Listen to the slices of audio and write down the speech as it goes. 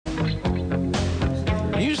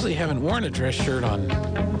usually haven't worn a dress shirt on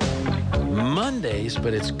Mondays,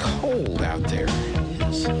 but it's cold out there. It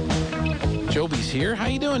is. Joby's here. How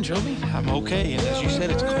you doing, Joby? I'm okay, and as you said,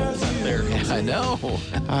 it's cold out there. I know.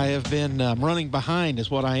 I have been running behind, is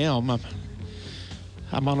what I am.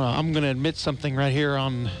 I'm going to admit something right here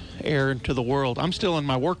on air to the world. I'm still in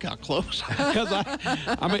my workout clothes because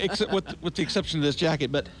I'm with the exception of this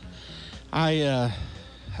jacket. But I've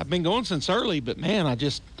been going since early. But man, I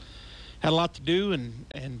just had a lot to do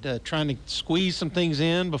and trying to squeeze some things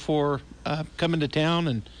in before coming to town.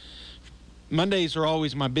 And Mondays are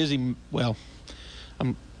always my busy. Well,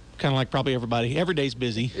 I'm kind of like probably everybody. Every day's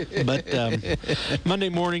busy, but Monday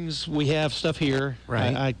mornings we have stuff here.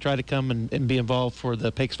 Right. I try to come and be involved for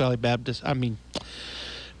the Pecos Valley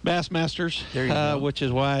Bassmasters, There you go. which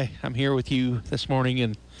is why I'm here with you this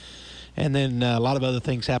morning, and then a lot of other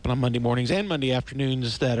things happen on Monday mornings and Monday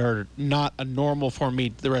afternoons that are not a normal for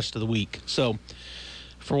me the rest of the week. So,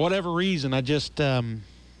 for whatever reason, I'm just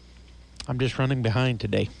running behind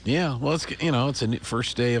today. Yeah, well, it's a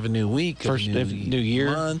first day of a new week, First day of a new year.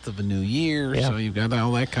 month of a new year. Yeah. So you've got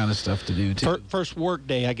all that kind of stuff to do too. First work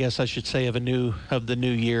day, I guess I should say, of the new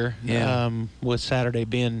year. Yeah. With Saturday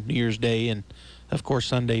being New Year's Day, and of course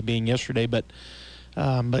Sunday being yesterday. But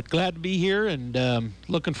glad to be here, and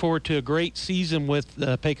looking forward to a great season with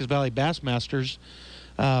the Pecos Valley Bassmasters.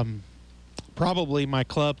 Probably my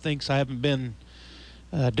club thinks I haven't been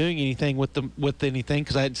doing anything with anything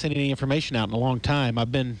because I hadn't sent any information out in a long time.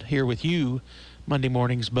 I've been here with you Monday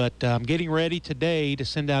mornings, but I'm getting ready today to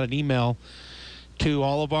send out an email to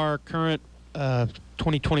all of our current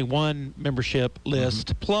 2021 membership list.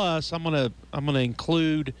 Mm-hmm. Plus, I'm gonna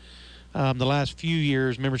include the last few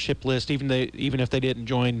years membership list, even if they didn't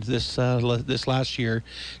join this last year,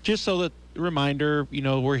 just so that reminder,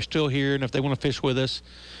 we're still here, and if they want to fish with us.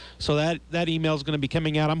 So that email is going to be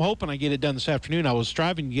coming out. I'm hoping I get it done this afternoon. I was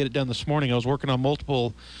striving to get it done this morning. I was working on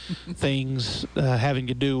multiple things having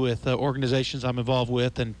to do with organizations I'm involved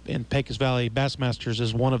with, and Pecos Valley Bassmasters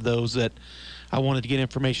is one of those that I wanted to get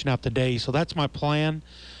information out today. So that's my plan.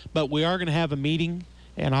 But we are going to have a meeting,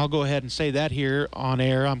 and I'll go ahead and say that here on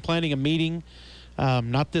air. I'm planning a meeting,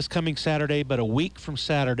 not this coming Saturday, but a week from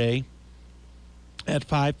Saturday at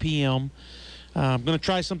 5 p.m., I'm going to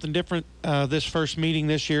try something different this first meeting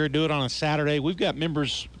this year, do it on a Saturday. We've got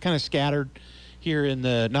members kind of scattered here in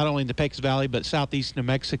not only in the Pecos Valley, but southeast New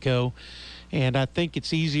Mexico. And I think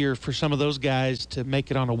it's easier for some of those guys to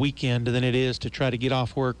make it on a weekend than it is to try to get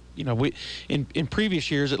off work. In previous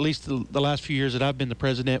years, at least the last few years that I've been the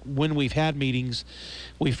president, when we've had meetings,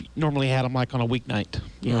 we've normally had them like on a weeknight,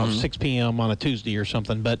 6 p.m. on a Tuesday or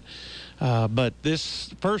something. But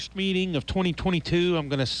this first meeting of 2022,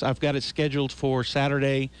 I've got it scheduled for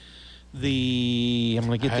Saturday. I'm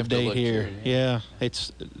going to get the date here. Yeah,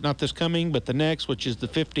 it's not this coming, but the next, which is the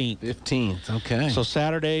 15th. 15th, okay. So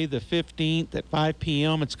Saturday the 15th at 5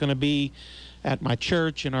 p.m. It's going to be at my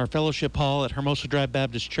church in our fellowship hall at Hermosa Drive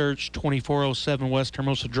Baptist Church, 2407 West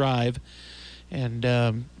Hermosa Drive. And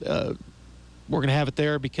we're going to have it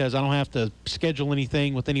there because I don't have to schedule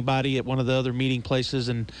anything with anybody at one of the other meeting places,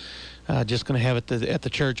 and just going to have it at the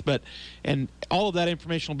church. And all of that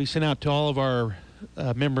information will be sent out to all of our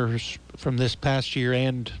members from this past year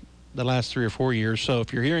and the last 3 or 4 years. So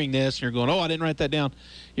if you're hearing this and you're going, I didn't write that down,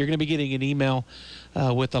 you're going to be getting an email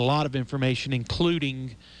with a lot of information,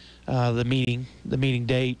 including the meeting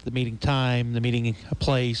date, the meeting time, the meeting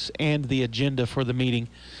place, and the agenda for the meeting.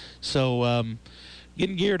 So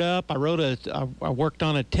getting geared up. I worked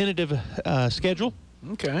on a tentative schedule.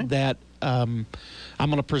 Okay. That I'm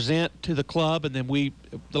going to present to the club, and then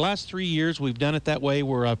the last 3 years we've done it that way,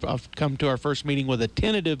 where I've come to our first meeting with a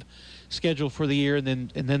tentative schedule for the year, and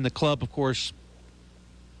then the club, of course,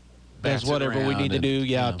 does whatever we need to do.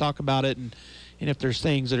 Talk about it, and if there's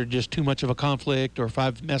things that are just too much of a conflict, or if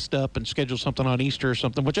I've messed up and scheduled something on Easter or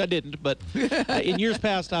something, which I didn't, but in years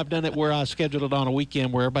past I've done it where I scheduled it on a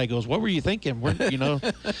weekend where everybody goes, "What were you thinking?"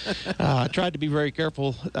 I tried to be very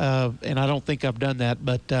careful, and I don't think I've done that,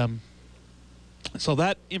 but so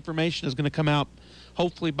that information is going to come out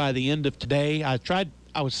hopefully by the end of today. I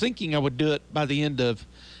was thinking I would do it by the end of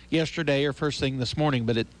yesterday or first thing this morning,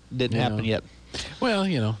 but it didn't happen yet. Well,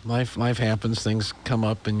 life happens. Things come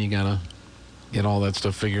up, and you got to get all that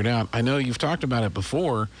stuff figured out. I know you've talked about it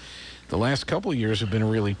before. The last couple of years have been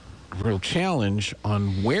a real challenge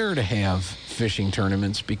on where to have fishing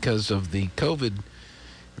tournaments because of the COVID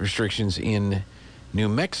restrictions in New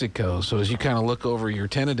Mexico. So as you kind of look over your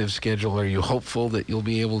tentative schedule, are you hopeful that you'll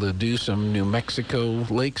be able to do some New Mexico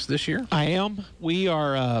lakes this year? I am. We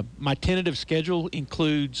are. My tentative schedule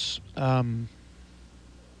includes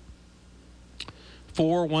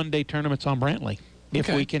 4 one-day tournaments on Brantley. if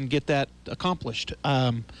we can get that accomplished.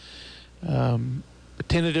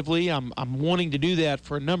 Tentatively, I'm wanting to do that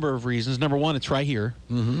for a number of reasons. Number one, it's right here.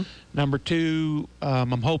 Mm-hmm. Number two,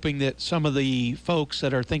 I'm hoping that some of the folks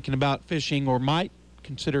that are thinking about fishing or might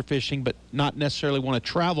consider fishing but not necessarily want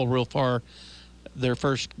to travel real far their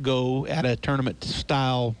first go at a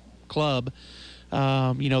tournament-style club,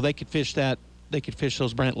 they could fish that. They could fish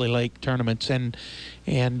those Brantley Lake tournaments. And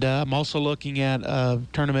I'm also looking at a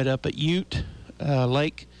tournament up at Ute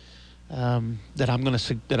Lake that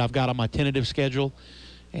I've got on my tentative schedule,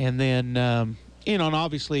 and then and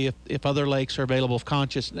obviously if other lakes are available, if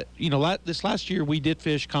Conscious, this last year we did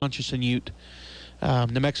fish Conscious and Ute.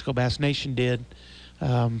 New Mexico Bass Nation did.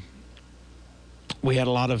 We had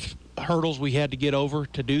a lot of hurdles we had to get over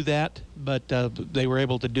to do that, but they were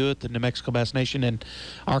able to do it. The New Mexico Bass Nation, and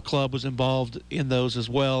our club was involved in those as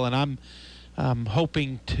well. And I'm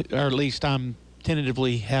hoping to, or at least I'm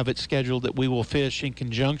tentatively have it scheduled that we will fish in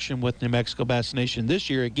conjunction with New Mexico Bass Nation this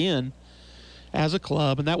year again as a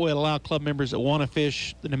club, and that will allow club members that want to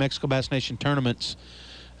fish the New Mexico Bass Nation tournaments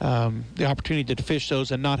the opportunity to fish those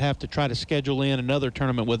and not have to try to schedule in another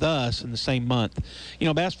tournament with us in the same month.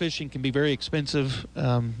 Bass fishing can be very expensive.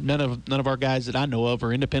 None of our guys that I know of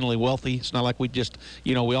are independently wealthy. It's not like we just,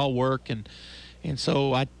 we all work, and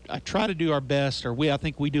so I try to do our best, or I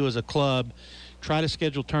think we do as a club, try to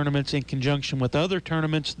schedule tournaments in conjunction with other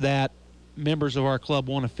tournaments that members of our club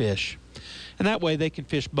want to fish. And that way they can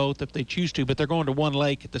fish both if they choose to, but they're going to one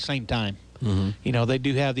lake at the same time. Mm-hmm. They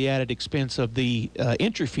do have the added expense of the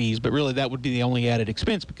entry fees, but really that would be the only added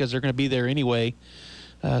expense because they're going to be there anyway.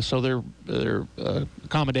 So their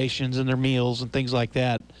accommodations and their meals and things like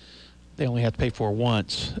that, they only have to pay for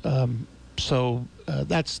once. So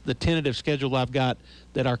that's the tentative schedule I've got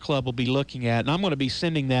that our club will be looking at. And I'm going to be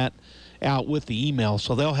sending that out with the email.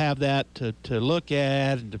 So they'll have that to look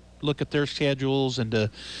at and to look at their schedules and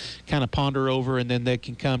to kind of ponder over, and then they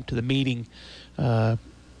can come to the meeting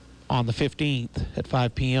on the 15th at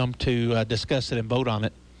 5 p.m. to discuss it and vote on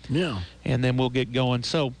it. Yeah. And then we'll get going.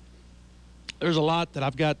 So there's a lot that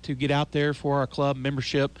I've got to get out there for our club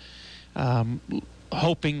membership.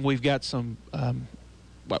 Hoping we've got some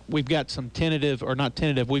tentative, or not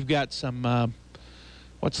tentative, we've got some,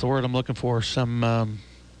 what's the word I'm looking for? Some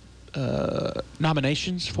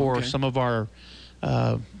nominations for some of our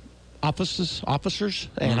officers,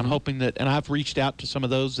 and I'm hoping that, and I've reached out to some of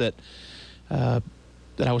those that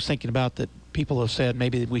I was thinking about, that people have said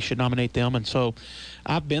maybe we should nominate them. And so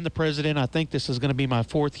I've been the president. I think this is going to be my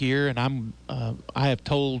 4th year, and I have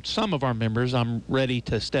told some of our members I'm ready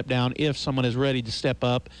to step down if someone is ready to step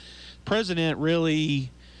up. President,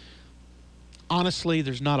 really, honestly,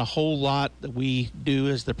 there's not a whole lot that we do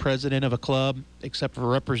as the president of a club except for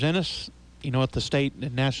represent us, at the state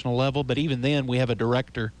and national level. But even then, we have a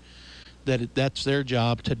director that's their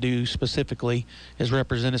job to do specifically, is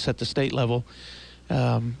represent us at the state level.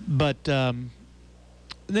 But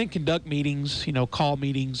then conduct meetings, call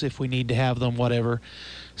meetings if we need to have them, whatever.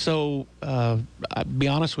 So I'll be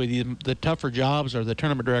honest with you, the tougher jobs are the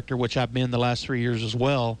tournament director, which I've been the last 3 years as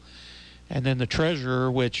well, and then the treasurer,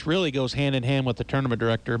 which really goes hand in hand with the tournament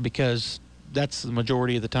director, because that's the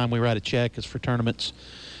majority of the time we write a check is for tournaments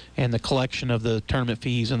and the collection of the tournament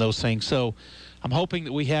fees and those things. So I'm hoping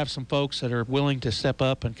that we have some folks that are willing to step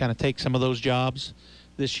up and kind of take some of those jobs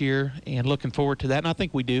this year, and looking forward to that. And I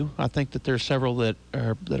think we do. I think that there's several that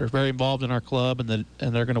are very involved in our club, and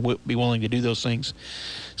they're going to be willing to do those things.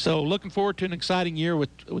 So looking forward to an exciting year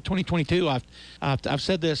with 2022. I've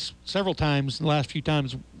said this several times in the last few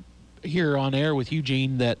times here on air with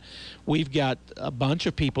Eugene, that we've got a bunch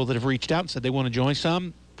of people that have reached out and said they want to join.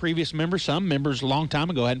 Some previous members, some members a long time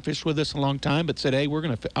ago hadn't fished with us in a long time, but said, hey,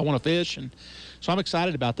 I want to fish. And so I'm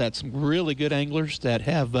excited about that. Some really good anglers that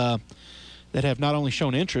have not only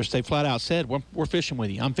shown interest, they flat out said, we're fishing with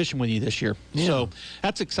you. I'm fishing with you this year. Yeah. So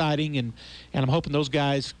that's exciting, and I'm hoping those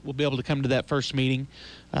guys will be able to come to that first meeting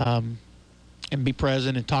and be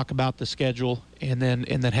present and talk about the schedule, and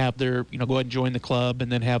then have their, go ahead and join the club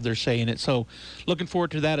and then have their say in it. So looking forward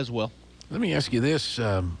to that as well. Let me ask you this.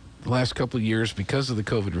 The last couple of years, because of the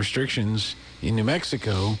COVID restrictions in New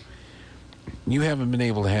Mexico, you haven't been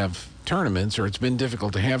able to have tournaments, or it's been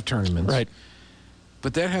difficult to have tournaments. Right.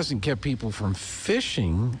 But that hasn't kept people from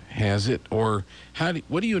fishing, has it? Or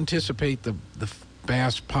what do you anticipate the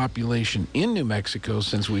bass population in New Mexico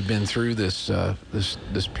since we've been through this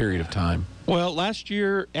period of time? Well, last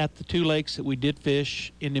year at the 2 lakes that we did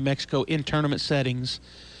fish in New Mexico in tournament settings,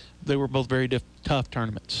 they were both very tough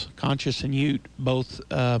tournaments. Conscious and Ute both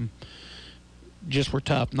just were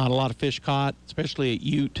tough. Not a lot of fish caught, especially at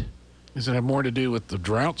Ute. Does it have more to do with the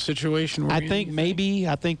drought situation? I think maybe.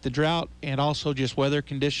 I think the drought and also just weather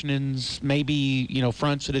conditions, maybe,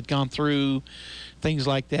 fronts that had gone through, things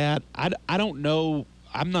like that. I don't know.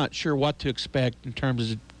 I'm not sure what to expect in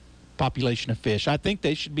terms of population of fish. I think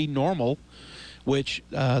they should be normal, which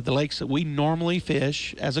the lakes that we normally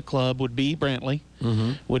fish as a club would be Brantley,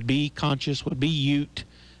 would be Conscious, would be Ute.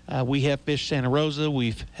 We have fished Santa Rosa.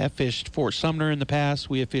 We have fished Fort Sumner in the past.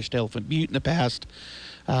 We have fished Elephant Butte in the past.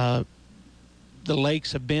 The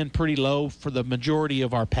lakes have been pretty low for the majority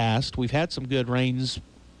of our past. We've had some good rains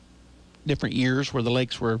different years where the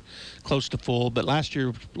lakes were close to full, but last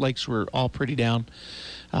year lakes were all pretty down.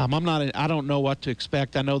 I don't know what to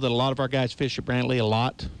expect. I know that a lot of our guys fish at Brantley a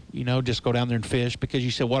lot, just go down there and fish, because you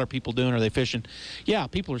said, what are people doing? Are they fishing? Yeah,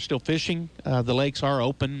 people are still fishing. The lakes are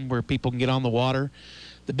open where people can get on the water.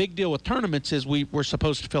 The big deal with tournaments is we're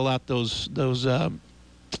supposed to fill out those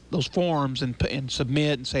forms and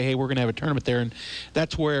submit and say, hey, we're going to have a tournament there. And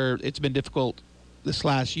that's where it's been difficult this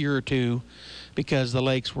last year or two, because the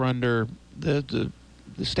lakes were under the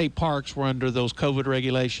state parks were under those COVID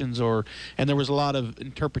regulations, and there was a lot of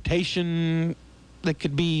interpretation that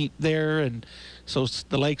could be there. And so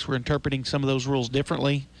the lakes were interpreting some of those rules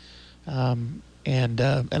differently, and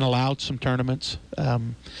allowed some tournaments.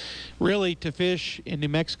 Really, to fish in New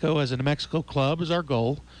Mexico as a New Mexico club is our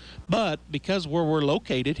goal. But because where we're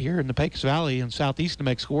located here in the Pecos Valley in southeast New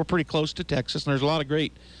Mexico, we're pretty close to Texas, and there's a lot of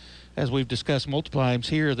great, as we've discussed multiple times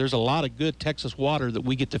here, there's a lot of good Texas water that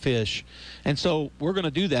we get to fish. And so we're going to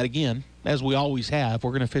do that again, as we always have.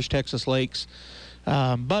 We're going to fish Texas lakes.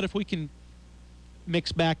 But if we can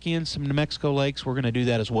mix back in some New Mexico lakes, we're going to do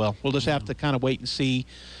that as well. We'll just have to kind of wait and see.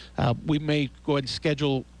 We may go ahead and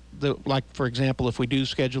schedule, for example, if we do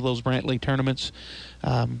schedule those Brantley tournaments,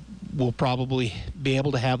 we'll probably be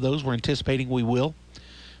able to have those. We're anticipating we will.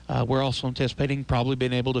 We're also anticipating probably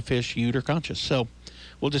being able to fish Ute or Conscious. So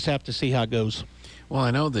we'll just have to see how it goes. Well,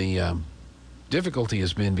 I know the difficulty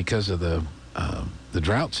has been because of the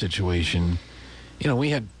drought situation. We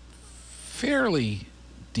had fairly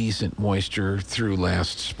decent moisture through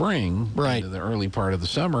last spring, right, into the early part of the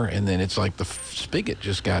summer, and then it's like the spigot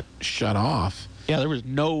just got shut off. Yeah, there was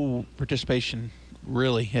no participation,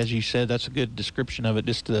 really, as you said. That's a good description of it.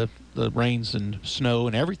 Just the rains and snow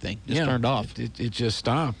and everything just turned off. It just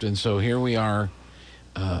stopped, and so here we are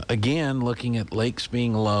again looking at lakes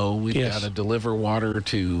being low. We've got to deliver water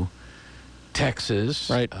to Texas.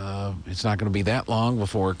 Right. It's not going to be that long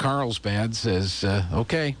before Carlsbad says,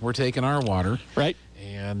 okay, we're taking our water. Right.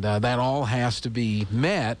 And that all has to be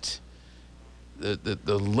met.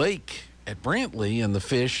 The lake at Brantley and the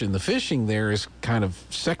fish and the fishing there is kind of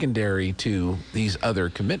secondary to these other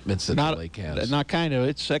commitments that the lake has. Not kind of.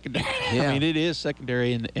 It's secondary. Yeah. I mean, it is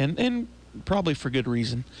secondary, and probably for good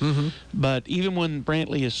reason. Mm-hmm. But even when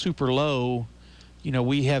Brantley is super low,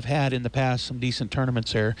 we have had in the past some decent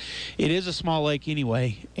tournaments there. It is a small lake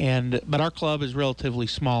anyway, but our club is relatively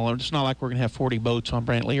small. It's not like we're going to have 40 boats on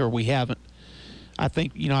Brantley, or we haven't. I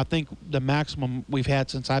think the maximum we've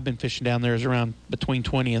had since I've been fishing down there is around between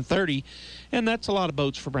 20 and 30, and that's a lot of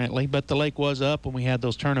boats for Brantley. But the lake was up when we had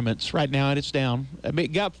those tournaments. Right now it's down. I mean,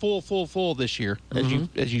 it got full this year.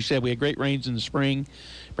 As you said, we had great rains in the spring.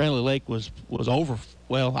 Brantley Lake was over.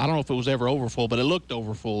 Well, I don't know if it was ever over full, but it looked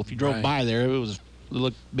over full. If you drove by there, it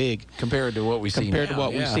looked big compared to what we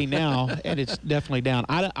see now, and it's definitely down.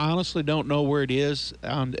 I honestly don't know where it is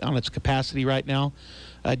on its capacity right now.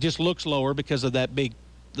 It just looks lower because of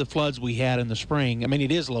the floods we had in the spring. I mean,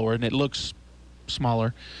 it is lower and it looks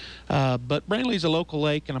smaller. But Brantley's a local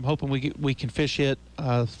lake, and I'm hoping we can fish it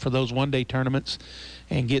for those one-day tournaments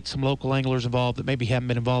and get some local anglers involved that maybe haven't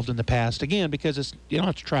been involved in the past. Again, because you don't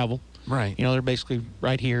have to travel. Right. They're basically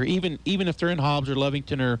right here. Even if they're in Hobbs or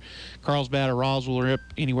Lovington or Carlsbad or Roswell or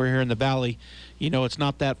anywhere here in the valley, it's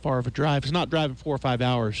not that far of a drive. It's not driving 4 or 5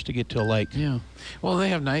 hours to get to a lake. Yeah. Well, they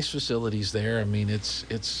have nice facilities there. I mean, it's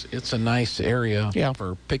a nice area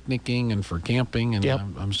for picnicking and for camping, and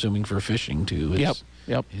I'm assuming for fishing too.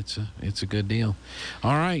 Yep. It's a good deal.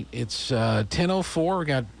 All right. It's 10:04. We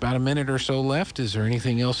got about a minute or so left. Is there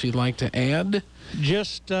anything else you'd like to add?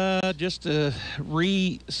 Just to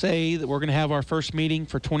say that we're going to have our first meeting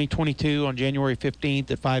for 2022 on January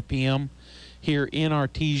 15th at 5 p.m. here in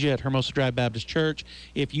Artesia at Hermosa Drive Baptist Church.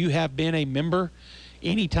 If you have been a member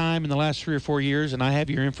any time in the last 3 or 4 years and I have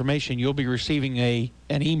your information, you'll be receiving an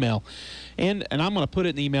email. And I'm going to put it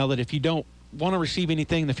in the email that if you don't want to receive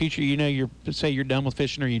anything in the future, you're done with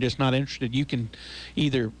fishing or you're just not interested, you can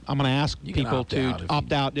either, I'm going to ask people to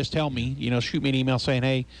opt out, just tell me, shoot me an email saying,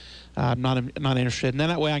 hey, I'm not interested. And then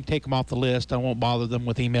that way I can take them off the list. I won't bother them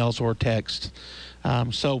with emails or texts.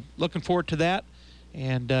 So looking forward to that.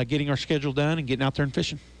 and getting our schedule done and getting out there and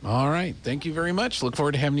fishing. All right. Thank you very much. Look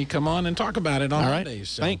forward to having you come on and talk about it on Mondays.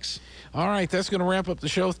 So. Thanks. All right. That's going to wrap up the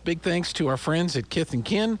show. Big thanks to our friends at Kith and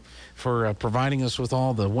Kin for providing us with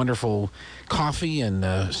all the wonderful coffee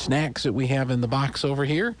and snacks that we have in the box over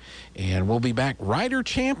here. And we'll be back. Ryder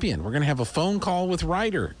Champion. We're going to have a phone call with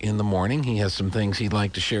Ryder in the morning. He has some things he'd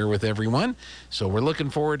like to share with everyone. So we're looking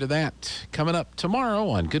forward to that coming up tomorrow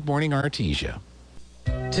on Good Morning Artesia.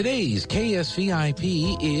 Today's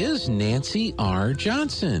KSVIP is Nancy R.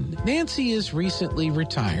 Johnson. Nancy is recently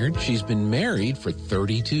retired. She's been married for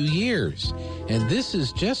 32 years. And this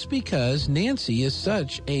is just because Nancy is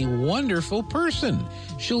such a wonderful person.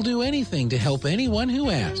 She'll do anything to help anyone who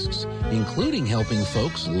asks, including helping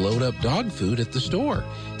folks load up dog food at the store.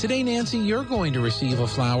 Today, Nancy, you're going to receive a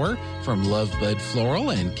flower from Lovebud Floral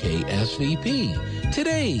and KSVP.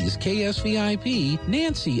 Today's KSVIP,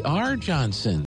 Nancy R. Johnson.